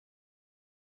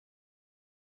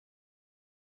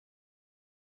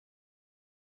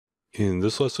In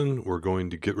this lesson, we're going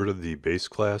to get rid of the base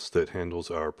class that handles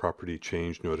our property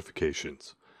change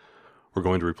notifications. We're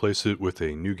going to replace it with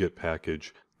a NuGet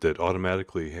package that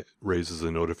automatically raises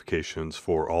the notifications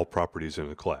for all properties in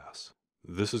a class.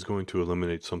 This is going to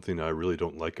eliminate something I really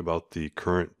don't like about the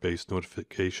current base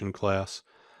notification class.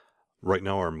 Right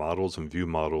now, our models and view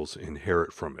models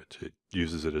inherit from it. It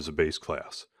uses it as a base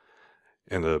class.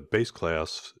 And a base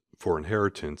class for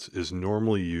inheritance is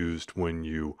normally used when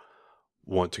you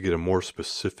want to get a more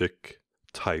specific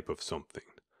type of something.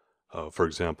 For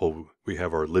example, we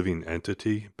have our living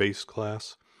entity base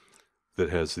class that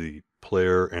has the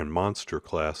player and monster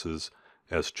classes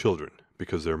as children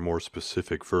because they're more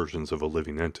specific versions of a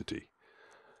living entity.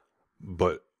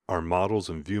 But our models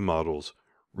and view models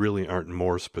really aren't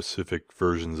more specific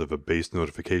versions of a base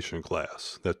notification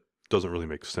class. That doesn't really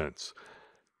make sense.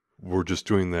 We're just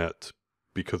doing that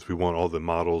because we want all the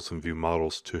models and view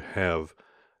models to have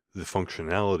the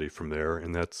functionality from there,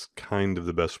 and that's kind of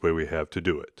the best way we have to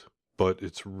do it. But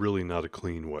it's really not a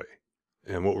clean way.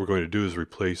 And what we're going to do is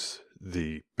replace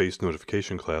the base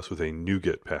notification class with a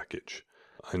NuGet package.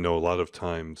 I know a lot of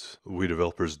times we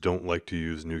developers don't like to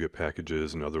use NuGet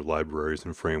packages and other libraries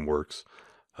and frameworks.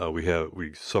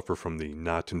 We suffer from the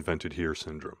not invented here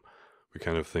syndrome. We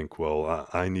kind of think, well,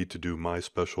 I need to do my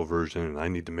special version and I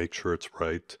need to make sure it's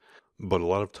right. But a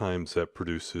lot of times that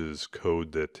produces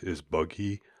code that is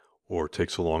buggy or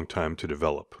takes a long time to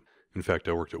develop. In fact,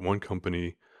 I worked at one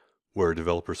company where a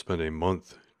developer spent a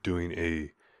month doing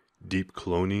a deep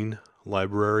cloning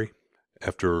library.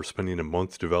 After spending a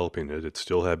month developing it, it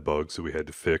still had bugs that we had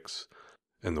to fix.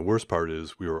 And the worst part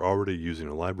is we were already using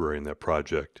a library in that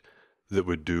project that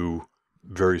would do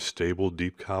very stable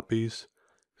deep copies,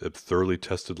 a thoroughly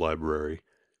tested library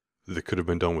that could have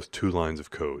been done with 2 lines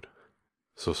of code.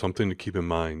 So something to keep in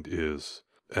mind is,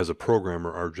 as a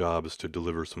programmer, our job is to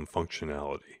deliver some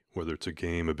functionality, whether it's a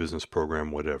game, a business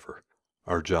program, whatever.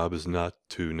 Our job is not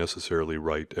to necessarily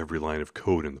write every line of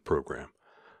code in the program.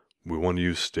 We want to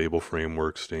use stable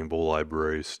frameworks, stable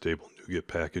libraries, stable NuGet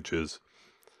packages.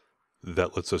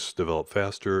 That lets us develop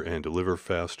faster and deliver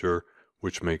faster,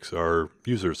 which makes our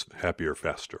users happier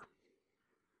faster.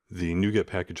 The NuGet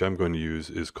package I'm going to use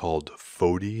is called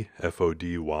Fody,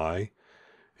 F-O-D-Y.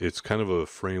 It's kind of a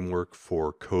framework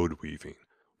for code weaving.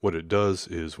 What it does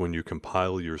is when you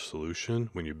compile your solution,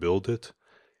 when you build it,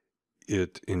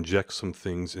 it injects some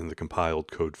things in the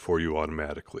compiled code for you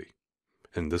automatically.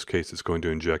 In this case, it's going to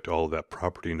inject all of that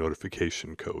property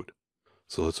notification code.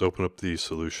 So let's open up the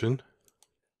solution.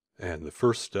 And the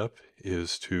first step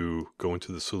is to go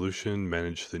into the solution,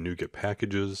 manage the NuGet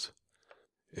packages,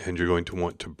 and you're going to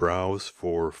want to browse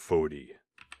for Fody,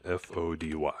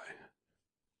 F-O-D-Y.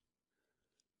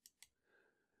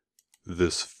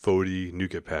 This Fody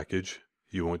NuGet package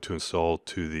you want to install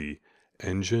to the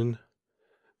engine,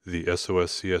 the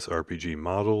SOSCS RPG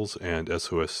models, and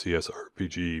SOSCS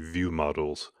RPG view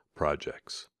models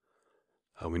projects.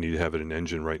 We need to have it in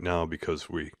engine right now because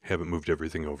we haven't moved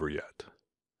everything over yet.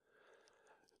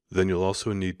 Then you'll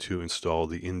also need to install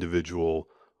the individual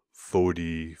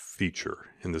Fody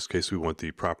feature. In this case, we want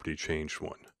the PropertyChanged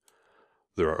one.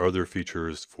 There are other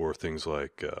features for things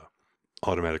like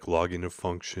automatic logging of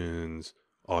functions,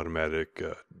 automatic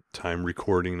time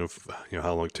recording of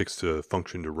how long it takes to a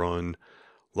function to run,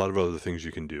 a lot of other things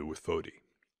you can do with Fody.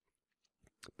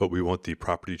 But we want the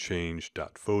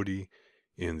PropertyChanged.Fody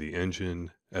in the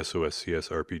engine, SOSCS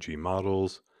RPG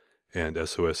models, and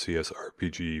SOSCS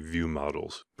RPG view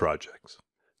models projects.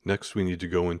 Next, we need to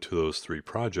go into those 3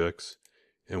 projects,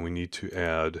 and we need to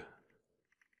add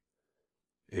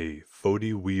a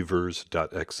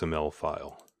FodyWeavers.xml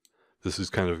file. This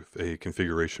is kind of a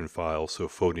configuration file, so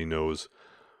Fody knows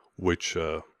which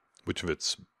of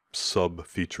its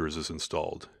sub-features is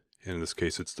installed. And in this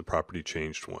case, it's the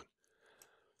PropertyChanged one.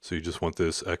 So you just want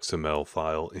this XML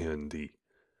file in the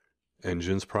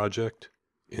engines project,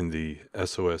 in the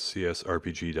SOSCS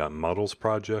RPG.models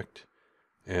project,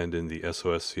 and in the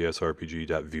SOSCS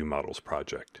RPG.viewModels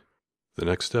project. The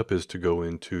next step is to go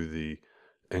into the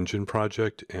engine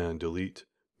project and delete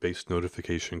base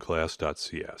notification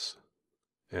class.cs.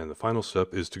 And the final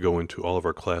step is to go into all of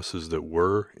our classes that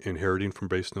were inheriting from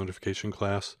base notification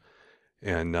class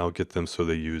and now get them so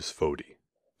they use Fody.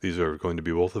 These are going to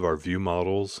be both of our view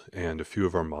models and a few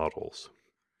of our models.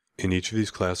 In each of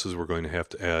these classes, we're going to have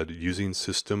to add using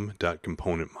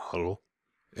system.componentModel,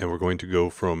 and we're going to go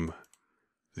from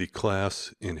the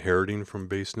class inheriting from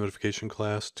base notification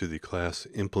class to the class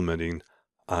implementing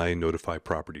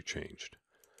iNotifyPropertyChanged.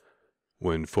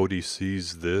 When Fody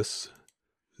sees this,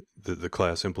 the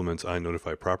class implements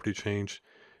iNotifyPropertyChanged,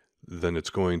 then it's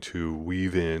going to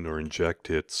weave in or inject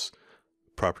its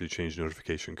property change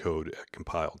notification code at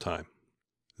compile time.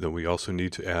 Then we also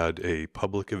need to add a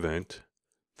public event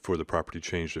for the property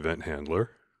changed event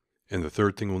handler. And the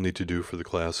third thing we'll need to do for the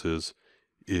classes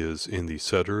is in the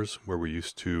setters, where we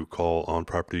used to call on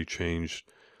property changed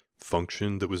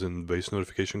function that was in the base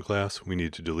notification class, we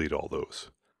need to delete all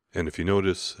those. And if you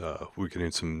notice, we're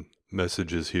getting some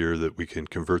messages here that we can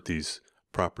convert these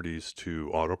properties to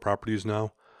auto properties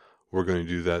now. We're going to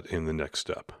do that in the next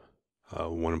step.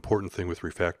 One important thing with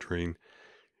refactoring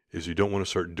is you don't want to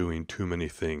start doing too many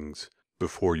things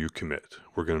before you commit.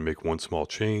 We're going to make one small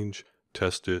change,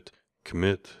 test it,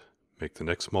 commit, make the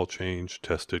next small change,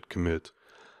 test it, commit.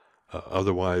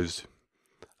 Otherwise,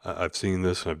 I've seen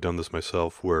this and I've done this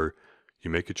myself where you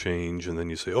make a change and then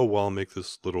you say, oh, well, I'll make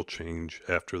this little change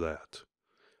after that.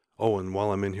 Oh, and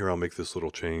while I'm in here, I'll make this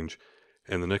little change.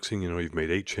 And the next thing you know, you've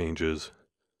made 8 changes.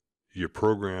 Your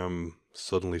program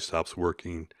suddenly stops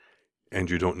working and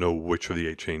you don't know which of the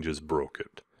 8 changes broke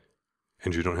it.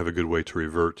 And you don't have a good way to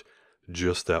revert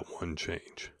just that one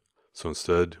change. So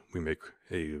instead, we make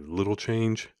a little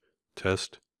change,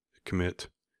 test, commit,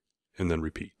 and then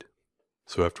repeat.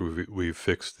 So after we've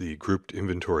fixed the grouped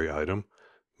inventory item,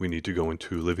 we need to go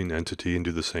into living entity and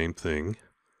do the same thing.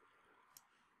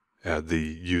 Add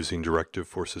the using directive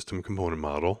for system component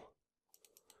model.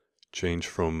 Change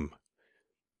from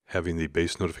having the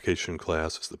base notification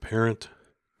class as the parent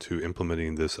to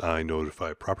implementing this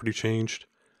iNotify property changed.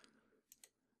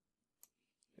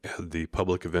 Add the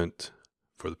public event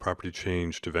for the property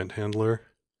changed event handler.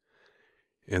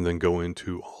 And then go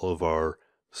into all of our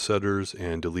setters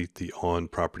and delete the on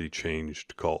property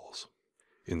changed calls.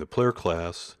 In the player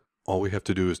class, all we have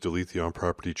to do is delete the on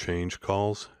property change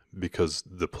calls because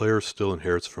the player still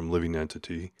inherits from living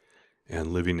entity,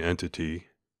 and living entity,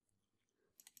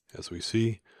 as we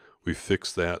see, we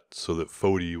fixed that so that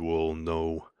Fody will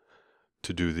know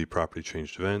to do the property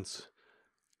changed events,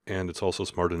 and it's also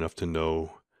smart enough to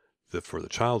know that for the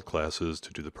child classes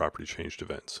to do the property changed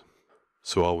events.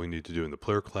 So all we need to do in the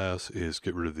player class is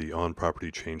get rid of the on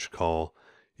property changed call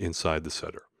inside the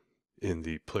setter. In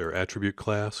the player attribute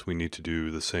class, we need to do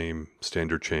the same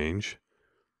standard change.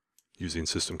 Using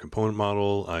system component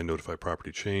model, iNotify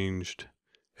property changed,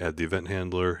 add the event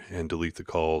handler, and delete the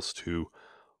calls to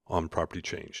on property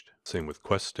changed. Same with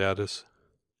quest status.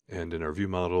 And in our view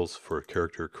models, for a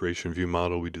character creation view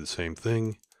model, we do the same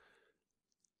thing.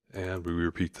 And we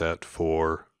repeat that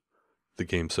for the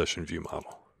game session view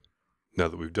model. Now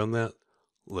that we've done that,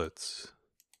 let's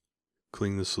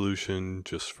clean the solution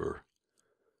just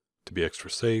to be extra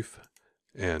safe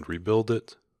and rebuild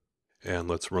it. And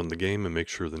let's run the game and make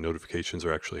sure the notifications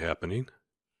are actually happening.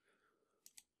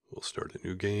 We'll start a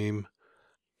new game.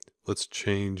 Let's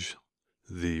change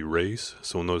the race.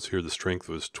 So we'll notice here the strength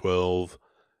was 12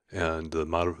 and the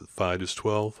modified is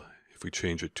 12. If we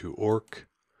change it to orc,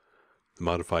 the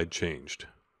modified changed.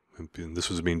 And this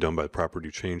was being done by property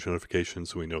change notification,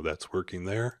 so we know that's working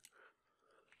there.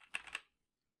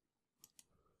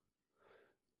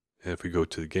 And if we go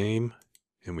to the game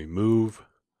and we move,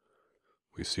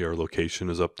 we see our location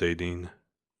is updating.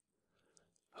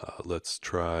 Let's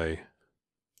try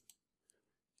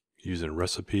using a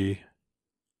recipe.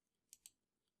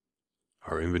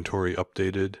 Our inventory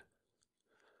updated.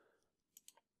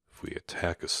 If we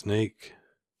attack a snake,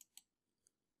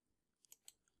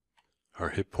 our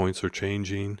hit points are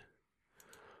changing.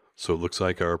 So it looks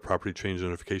like our property change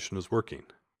notification is working.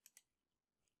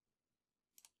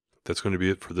 That's going to be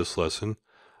it for this lesson.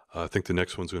 I think the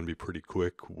next one's going to be pretty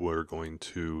quick. We're going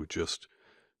to just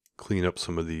clean up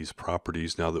some of these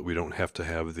properties now that we don't have to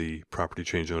have the property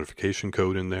change notification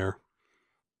code in there.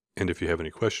 And if you have any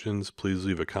questions, please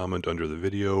leave a comment under the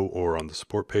video or on the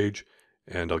support page,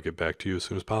 and I'll get back to you as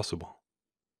soon as possible.